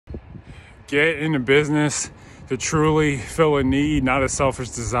Get into business to truly fill a need, not a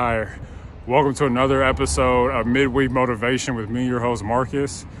selfish desire. Welcome to another episode of Midweek Motivation with me, your host,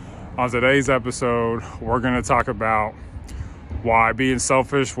 Marcus. On today's episode, we're going to talk about why being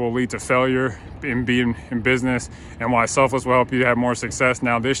selfish will lead to failure in being in business and why selfless will help you to have more success.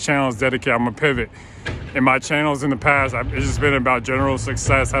 Now, this channel is dedicated, I'm going to pivot. In my channels in the past, it's just been about general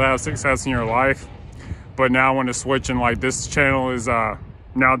success, how to have success in your life. But now I want to switch, and like this channel is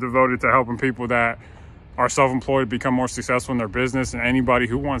now devoted to helping people that are self-employed become more successful in their business, and anybody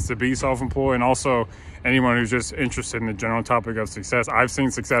who wants to be self-employed, and also anyone who's just interested in the general topic of success. I've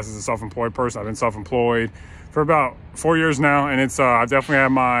seen success as a self-employed person. I've been self-employed for about 4 years now, and it's I definitely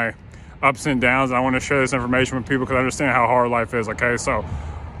have my ups and downs, and I want to share this information with people because I understand how hard life is. Okay, so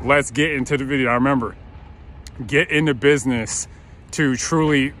let's get into the video. Now remember, get into business to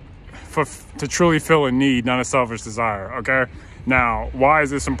truly fill a need, not a selfish desire. Okay, now why is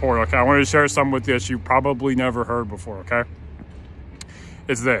this important? Okay, I wanted to share something with you that you probably never heard before. Okay,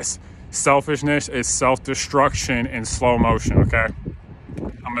 it's this: selfishness is self-destruction in slow motion. Okay,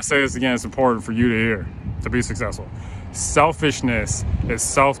 I'm gonna say this again. It's important for you to hear to be successful. Selfishness is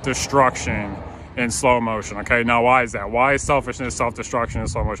self-destruction in slow motion. Okay, now why is that? Why is selfishness self-destruction in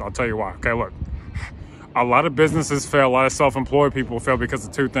slow motion? I'll tell you why. Okay, look, a lot of businesses fail. A lot of self-employed people fail because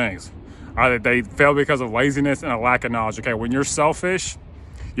of two things. They fail because of laziness and a lack of knowledge. Okay, when you're selfish,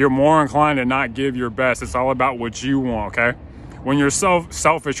 you're more inclined to not give your best. It's all about what you want. Okay, when you're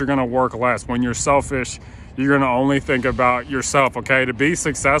selfish, you're going to work less. When you're selfish, you're going to only think about yourself. Okay, to be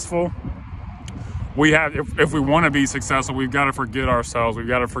successful, if we want to be successful, we've got to forget ourselves. We've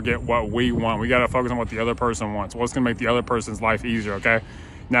got to forget what we want. We got to focus on what the other person wants. What's going to make the other person's life easier. Okay,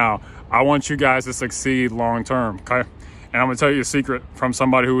 now I want you guys to succeed long term. Okay, and I'm going to tell you a secret from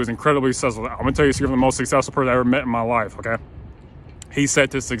somebody who is incredibly successful. I'm going to tell you a secret from the most successful person I ever met in my life. Okay, he's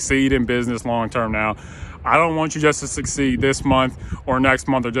set to succeed in business long term. Now, I don't want you just to succeed this month or next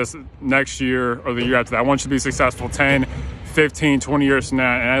month or just next year or the year after that. I want you to be successful 10, 15, 20 years from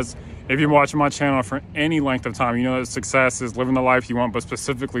now. And if you've been watching my channel for any length of time, you know that success is living the life you want, but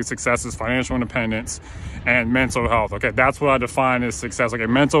specifically success is financial independence and mental health. Okay, that's what I define as success. Okay,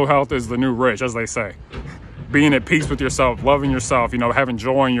 mental health is the new rich, as they say. Being at peace with yourself, loving yourself, having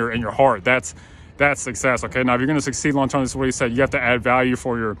joy in your heart. That's success. Okay, now if you're going to succeed long term, this is what he said. You have to add value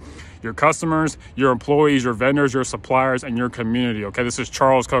for your customers, your employees, your vendors, your suppliers, and your community. Okay, this is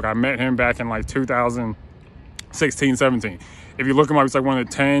Charles Koch. I met him back in like 2016, 17. If you look him up, he's like one of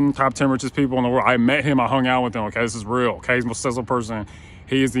the top 10 richest people in the world. I met him. I hung out with him. Okay, this is real. Okay, he's the most successful person.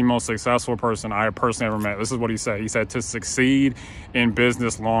 He is the most successful person I personally ever met. This is what he said. He said, to succeed in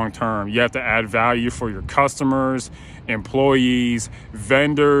business long term, you have to add value for your customers, employees,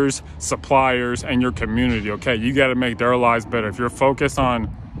 vendors, suppliers, and your community. Okay, you got to make their lives better. If you're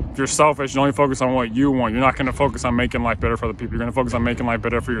selfish, you only focus on what you want. You're not going to focus on making life better for other people. You're going to focus on making life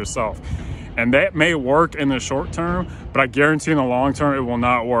better for yourself. And that may work in the short term, but I guarantee in the long term, it will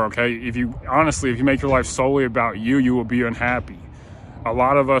not work. Okay, if you make your life solely about you, you will be unhappy. A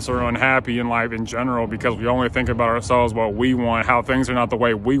lot of us are unhappy in life in general because we only think about ourselves, what we want, how things are not the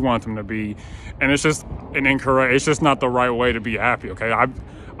way we want them to be. And it's just it's just not the right way to be happy. Okay,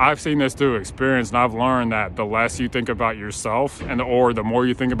 I've seen this through experience, and I've learned that the less you think about yourself or the more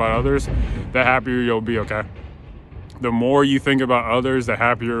you think about others, the happier you'll be. Okay, the more you think about others, the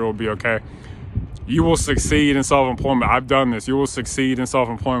happier you'll be. Okay, you will succeed in self-employment. I've done this. You will succeed in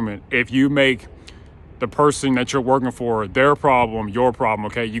self-employment if you make the person that you're working for their problem your problem.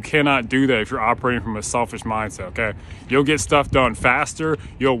 Okay, you cannot do that if you're operating from a selfish mindset. Okay, you'll get stuff done faster,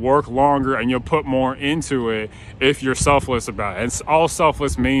 you'll work longer, and you'll put more into it if you're selfless about it. And all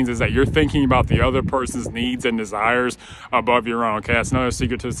selfless means is that you're thinking about the other person's needs and desires above your own. Okay, that's another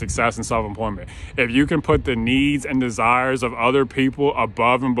secret to success in self-employment. If you can put the needs and desires of other people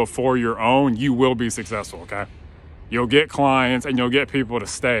above and before your own, you will be successful. Okay, you'll get clients and you'll get people to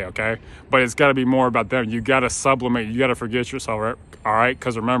stay. Okay, but it's got to be more about them. You got to sublimate. You got to forget yourself. Right? All right,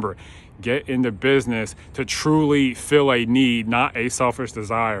 because remember, get into business to truly fill a need, not a selfish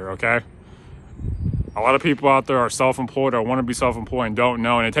desire. Okay, a lot of people out there are self-employed or want to be self-employed and don't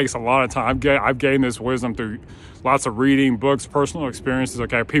know, and it takes a lot of time. I've gained this wisdom through lots of reading, books, personal experiences.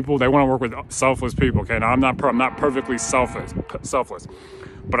 Okay, people, they want to work with selfless people. Okay, now I'm not perfectly selfless,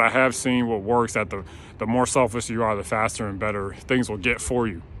 but I have seen what works. That the more selfish you are, the faster and better things will get for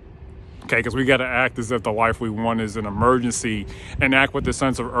you. Okay, because we got to act as if the life we want is an emergency and act with a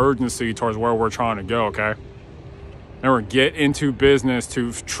sense of urgency towards where we're trying to go. Okay, remember, get into business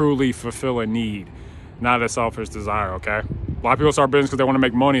to truly fulfill a need, not a selfish desire. Okay, a lot of people start business because they want to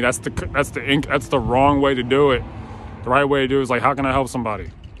make money. That's the wrong way to do it. The right way to do it is like, how can I help somebody?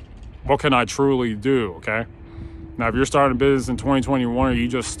 What can I truly do, okay? Now, if you're starting a business in 2021 or you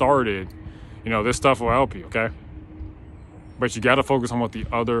just started, this stuff will help you, okay? But you got to focus on what the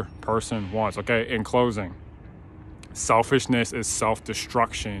other person wants, okay? In closing, selfishness is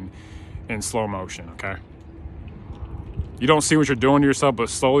self-destruction in slow motion, okay? You don't see what you're doing to yourself, but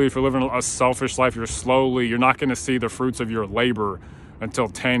slowly, if you're living a selfish life, you're not going to see the fruits of your labor until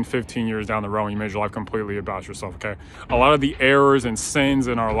 10, 15 years down the road when you made your life completely about yourself, okay? A lot of the errors and sins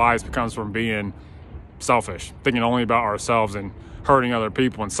in our lives comes from being selfish, thinking only about ourselves and hurting other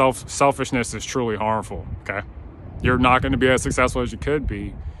people. And selfishness is truly harmful, okay? You're not going to be as successful as you could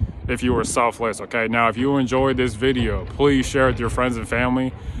be if you were selfless, okay? Now, if you enjoyed this video, please share it with your friends and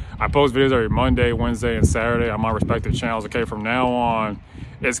family. I post videos every Monday, Wednesday, and Saturday on my respective channels, okay? From now on,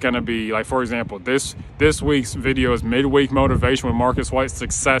 it's going to be, like, for example, this week's video is Midweek Motivation with Marcus White,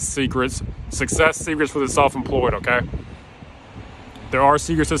 Success Secrets for the Self-Employed, okay? There are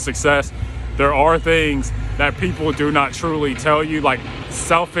secrets to success. There are things that people do not truly tell you, like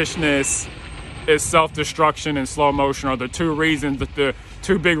selfishness is self-destruction in slow motion are the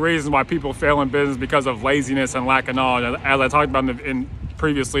two big reasons why people fail in business because of laziness and lack of knowledge. As I talked about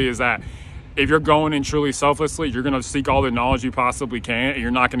previously, is that if you're going in truly selflessly, you're going to seek all the knowledge you possibly can, and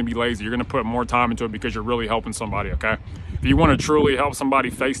you're not going to be lazy. You're going to put more time into it because you're really helping somebody, okay? If you want to truly help somebody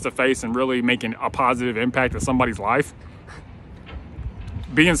face to face and really making a positive impact in somebody's life,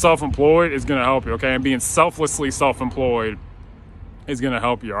 being self-employed is going to help you, okay? And being selflessly self-employed is going to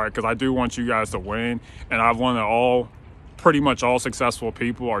help you, all right? Because I do want you guys to win, and I've learned that pretty much all successful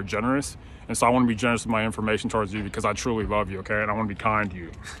people are generous, and so I want to be generous with my information towards you because I truly love you, okay? And I want to be kind to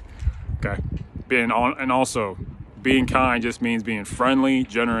you, okay? And also, being kind just means being friendly,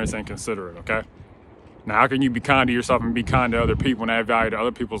 generous, and considerate, okay? Now, how can you be kind to yourself and be kind to other people and add value to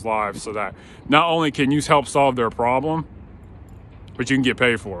other people's lives so that not only can you help solve their problem, but you can get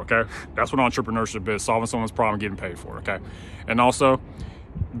paid for, okay? That's what entrepreneurship is, solving someone's problem and getting paid for, okay? And also,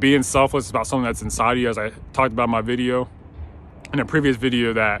 being selfless is about something that's inside of you, as I talked about in my video, in a previous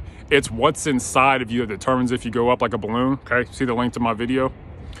video, that it's what's inside of you that determines if you go up like a balloon, okay? See the link to my video.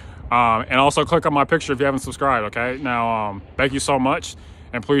 And also click on my picture if you haven't subscribed, okay? Now, thank you so much,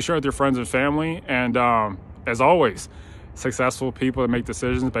 and please share with your friends and family. And as always, successful people that make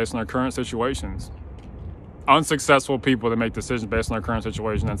decisions based on their current situations. Unsuccessful people that make decisions based on their current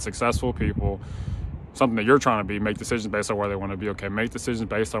situation, and successful people, something that you're trying to be, make decisions based on where they want to be, okay? Make decisions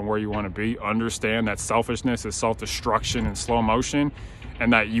based on where you want to be. Understand that selfishness is self-destruction in slow motion,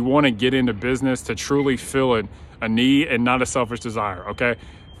 and that you want to get into business to truly fill a need and not a selfish desire, okay?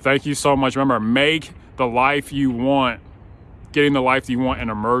 Thank you so much. Remember, make the life you want, getting the life you want, an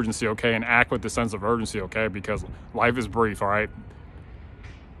emergency, okay? And act with the sense of urgency, okay? Because life is brief, all right?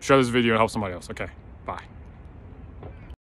 Share this video and help somebody else, okay? Bye.